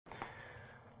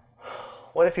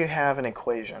What if you have an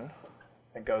equation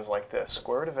that goes like this?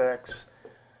 Square root of x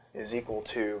is equal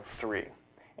to 3.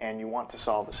 And you want to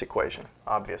solve this equation,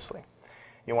 obviously.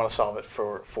 You want to solve it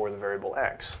for the variable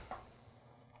x.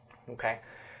 Okay?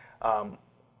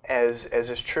 As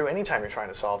is true anytime you're trying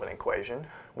to solve an equation,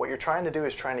 what you're trying to do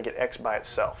is trying to get x by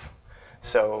itself.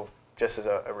 So just as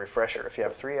a refresher, if you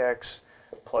have 3x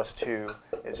plus 2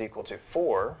 is equal to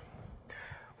 4,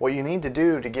 what you need to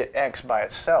do to get x by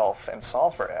itself and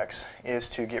solve for x is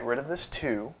to get rid of this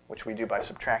 2, which we do by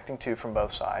subtracting 2 from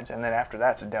both sides, and then after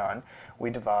that's done,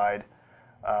 we divide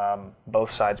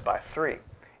both sides by 3.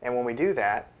 And when we do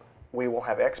that, we will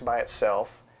have x by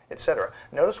itself, etc.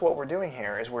 Notice what we're doing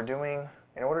here is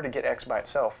in order to get x by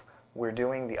itself, we're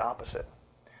doing the opposite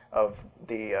of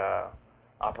the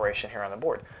operation here on the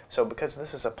board. So because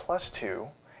this is a plus 2,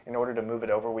 in order to move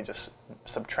it over, we just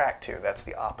subtract 2. That's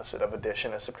the opposite of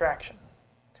addition is subtraction.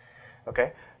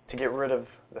 Okay? To get rid of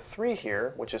the 3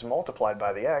 here, which is multiplied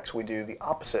by the x, we do the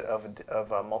opposite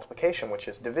of multiplication, which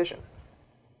is division.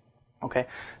 Okay?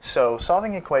 So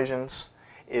solving equations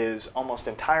is almost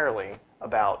entirely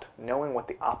about knowing what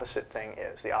the opposite thing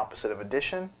is. The opposite of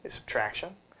addition is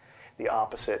subtraction. The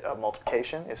opposite of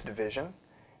multiplication is division,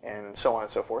 and so on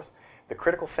and so forth. The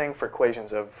critical thing for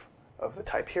equations of the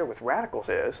type here with radicals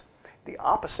is the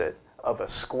opposite of a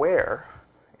square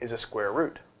is a square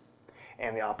root,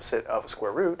 and the opposite of a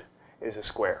square root is a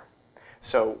square.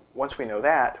 So once we know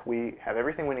that, we have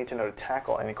everything we need to know to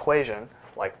tackle an equation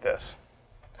like this.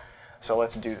 So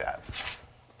let's do that.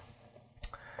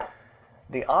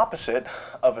 The opposite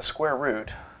of a square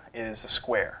root is a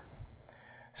square.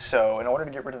 So in order to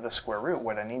get rid of the square root,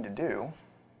 what I need to do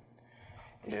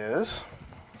is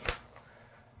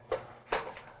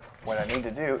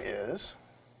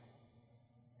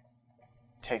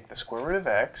take the square root of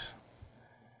x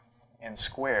and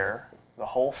square the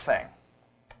whole thing,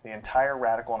 the entire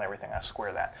radical and everything. I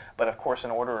square that. But of course,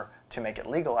 in order to make it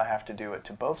legal, I have to do it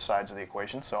to both sides of the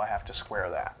equation, so I have to square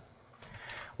that.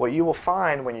 What you will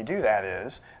find when you do that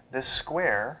is this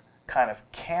square kind of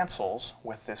cancels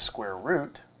with this square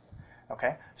root.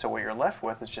 Okay? So what you're left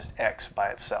with is just x by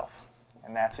itself.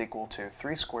 And that's equal to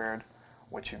 3 squared,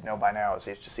 which you know by now is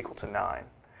just equal to 9.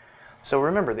 So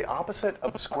remember, the opposite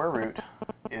of a square root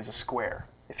is a square.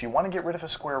 If you want to get rid of a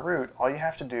square root, all you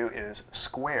have to do is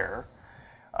square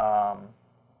the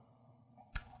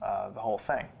whole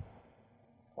thing,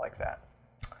 like that.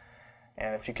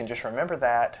 And if you can just remember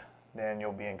that, then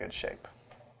you'll be in good shape.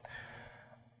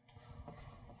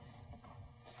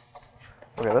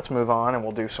 Okay, let's move on and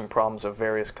we'll do some problems of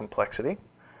various complexity.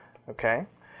 Okay,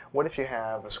 what if you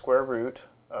have the square root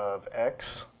of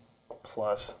x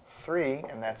plus 3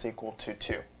 and that's equal to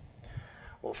 2?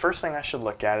 Well, the first thing I should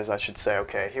look at is I should say,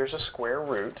 okay, here's a square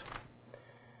root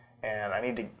and I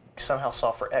need to somehow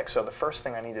solve for x. So the first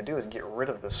thing I need to do is get rid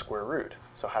of the square root.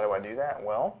 So how do I do that?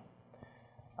 Well,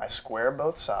 I square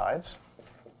both sides.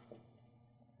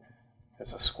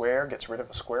 Because a square gets rid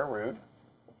of a square root,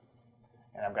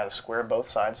 and I've got to square both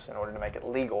sides in order to make it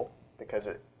legal, because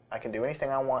I can do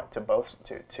anything I want to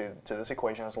this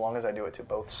equation as long as I do it to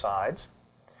both sides.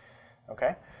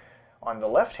 Okay? On the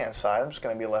left-hand side, I'm just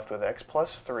going to be left with x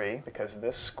plus 3, because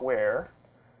this square,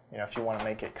 you know, if you want to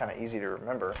make it kind of easy to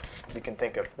remember, you can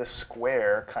think of this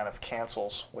square kind of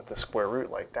cancels with the square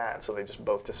root like that, so they just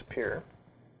both disappear.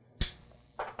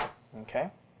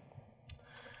 Okay?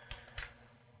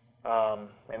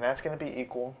 And that's going to be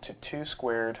equal to 2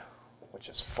 squared, which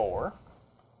is 4.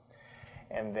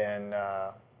 And then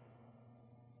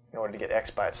in order to get x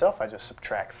by itself, I just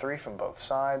subtract 3 from both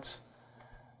sides.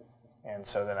 And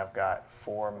so then I've got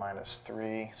 4 minus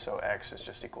 3, so x is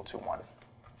just equal to 1.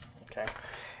 Okay?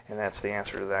 And that's the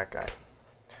answer to that guy.